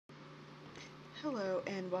Hello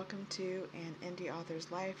and welcome to An Indie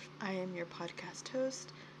Author's Life. I am your podcast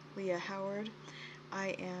host, Leah Howard.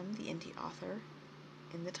 I am the indie author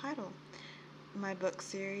in the title. My book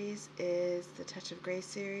series is the Touch of Grey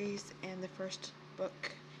series, and the first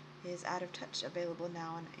book is Out of Touch, available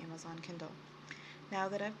now on Amazon Kindle. Now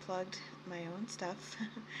that I've plugged my own stuff,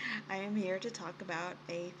 I am here to talk about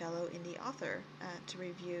a fellow indie author to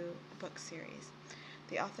review a book series.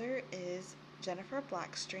 The author is Jennifer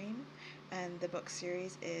Blackstream, and the book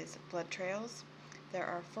series is Blood Trails. There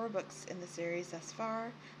are 4 books in the series thus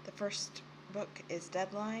far. The first book is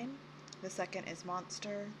Deadline, the second is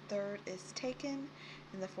Monster, third is Taken,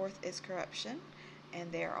 and the fourth is Corruption.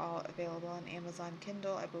 And they are all available on Amazon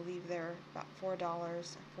Kindle. I believe they're about $4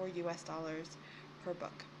 US per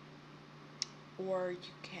book. Or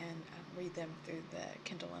you can read them through the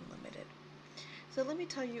Kindle Unlimited. So let me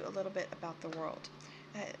tell you a little bit about the world.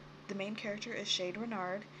 The main character is Shade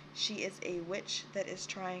Renard. She is a witch that is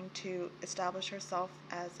trying to establish herself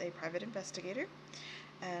as a private investigator.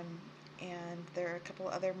 And there are a couple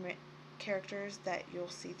other characters that you'll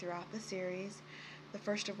see throughout the series. The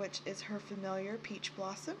first of which is her familiar, Peach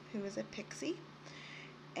Blossom, who is a pixie.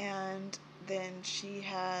 And then she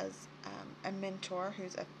has a mentor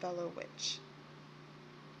who's a fellow witch.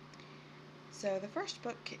 So the first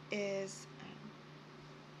book is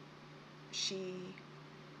she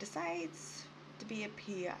decides to be a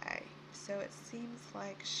PI. So it seems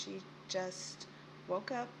like she just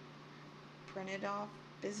woke up, printed off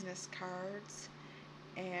business cards,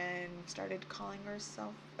 and started calling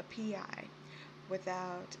herself a PI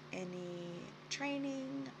without any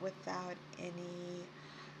training, without any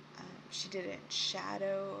she didn't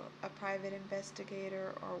shadow a private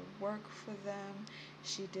investigator or work for them.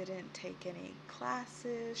 She didn't take any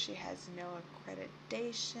classes. She has no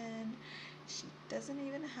accreditation. She doesn't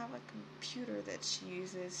even have a computer that she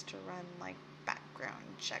uses to run like background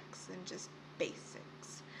checks and just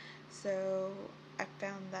basics. So I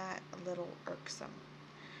found that a little irksome.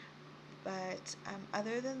 But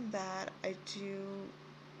other than that, I do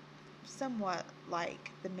somewhat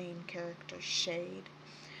like the main character, Shade.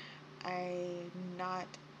 I'm not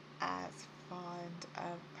as fond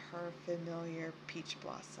of her familiar Peach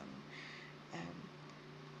Blossom.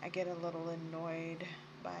 I get a little annoyed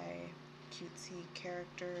by cutesy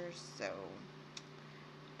characters, so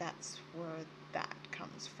that's where that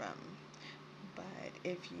comes from. But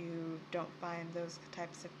if you don't find those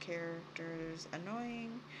types of characters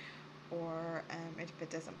annoying, or if it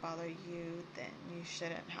doesn't bother you, then you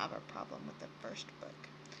shouldn't have a problem with the first book.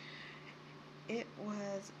 It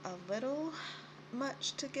was a little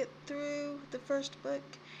much to get through the first book,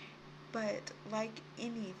 but like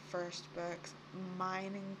any first books,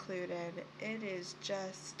 mine included, it is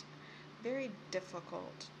just very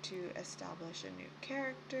difficult to establish a new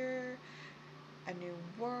character, a new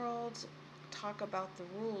world, talk about the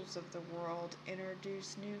rules of the world,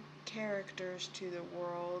 introduce new characters to the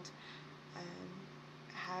world,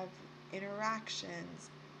 have interactions,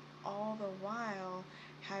 all the while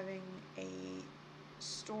having a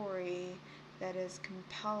story that is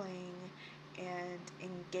compelling and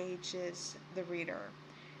engages the reader.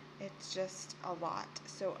 It's just a lot.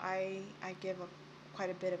 So I give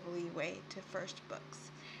quite a bit of leeway to first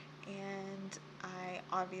books. And I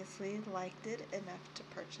obviously liked it enough to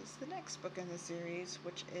purchase the next book in the series,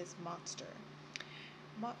 which is Monster.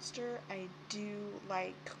 Monster I do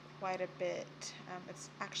like quite a bit.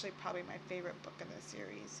 It's actually probably my favorite book in the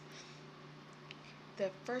series.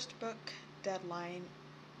 The first book, Deadline,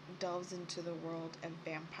 delves into the world of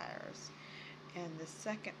vampires. And the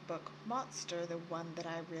second book, Monster, the one that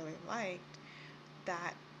I really liked,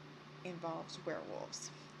 that involves werewolves.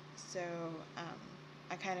 So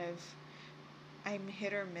I'm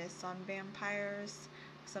hit or miss on vampires.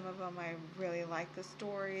 Some of them I really like the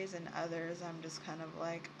stories, and others I'm just kind of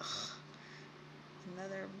like, ugh,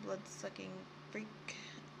 another blood-sucking freak.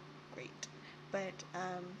 Great. But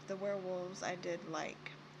the werewolves I did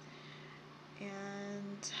like.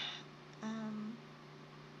 And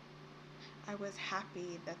I was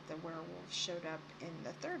happy that the werewolves showed up in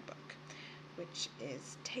the third book, which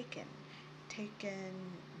is Taken.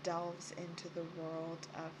 Taken delves into the world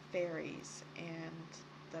of fairies and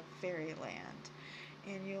the fairyland.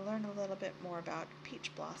 And you learn a little bit more about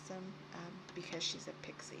Peach Blossom because she's a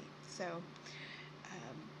pixie. So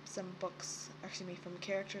some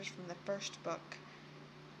characters from the first book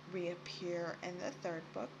reappear in the third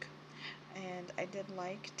book. And I did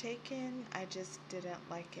like Taken, I just didn't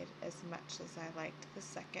like it as much as I liked the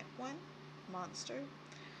second one, Monster.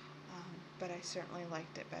 But I certainly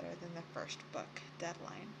liked it better than the first book,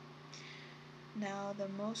 Deadline. Now, the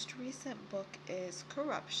most recent book is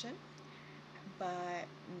Corruption but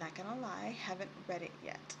not gonna lie, haven't read it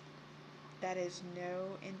yet. That is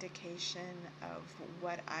no indication of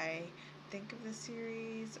what I think of the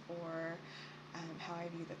series or how I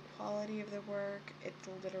view the quality of the work. It's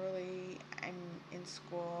literally, I'm in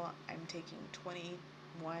school, I'm taking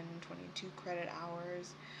 21, 22 credit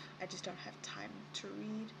hours. I just don't have time to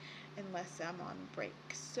read unless I'm on break.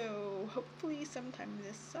 So hopefully sometime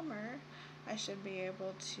this summer I should be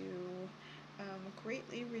able to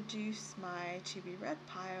greatly reduce my to be read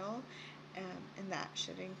pile, and that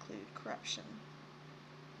should include corruption.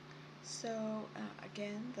 So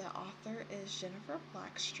again, the author is Jennifer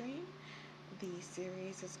Blackstream. The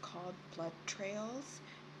series is called Blood Trails.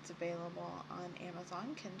 It's available on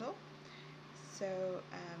Amazon Kindle. So,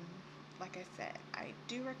 like I said, I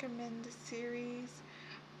do recommend the series.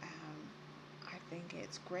 I think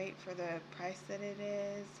it's great for the price that it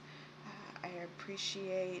is. I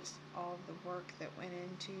appreciate all the work that went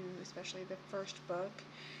into, especially the first book.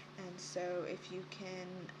 And so, if you can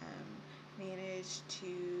manage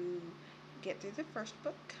to get through the first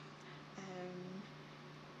book,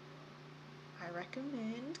 I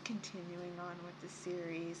recommend continuing on with the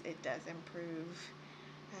series. It does improve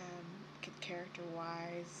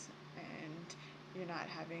character-wise, and you're not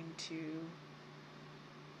having to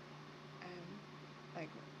like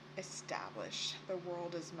establish the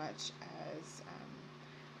world as much as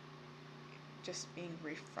just being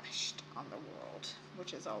refreshed on the world,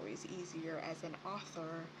 which is always easier as an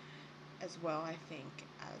author as well, I think,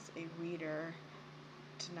 as a reader,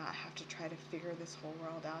 to not have to try to figure this whole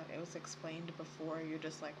world out. It was explained before. You're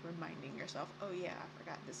just like reminding yourself, oh yeah, I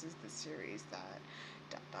forgot this is the series that ...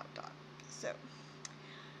 So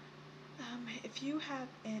if you have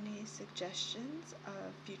any suggestions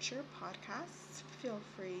of future podcasts, feel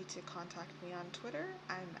free to contact me on Twitter.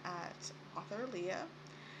 I'm at author Leah,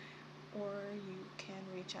 or you can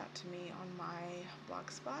reach out to me on my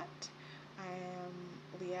blogspot. I am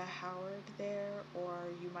Leah Howard there, or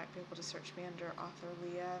you might be able to search me under author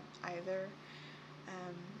Leah either.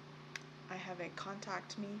 I have a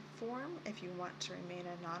contact me form if you want to remain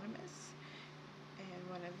anonymous, and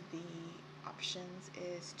one of the options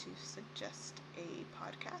is to suggest a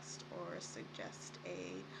podcast or suggest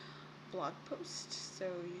a blog post, so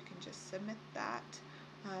you can just submit that.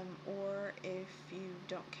 Or if you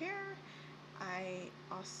don't care, I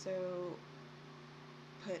also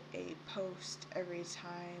put a post every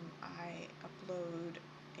time I upload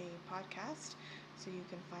a podcast, so you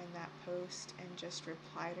can find that post and just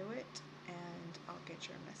reply to it, and I'll get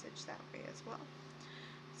your message that way as well.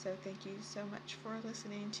 So thank you so much for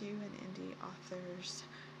listening to An Indie Author's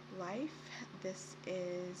Life. This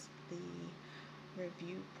is the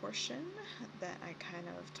review portion that I kind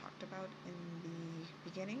of talked about in the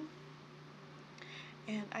beginning.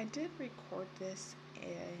 And I did record this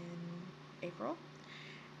in April,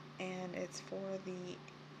 and it's for the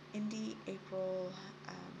Indie April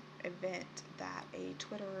event that a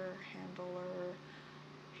Twitter handle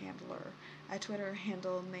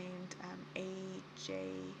named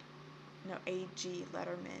AG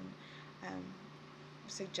Letterman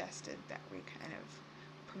suggested that we kind of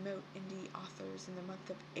promote indie authors in the month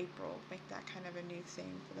of April, make that kind of a new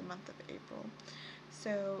thing for the month of April.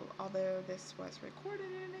 So although this was recorded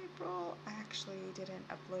in April, I actually didn't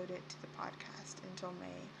upload it to the podcast until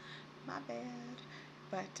May. My bad.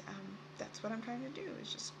 But that's what I'm trying to do,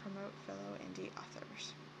 is just promote fellow indie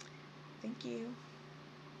authors. Thank you.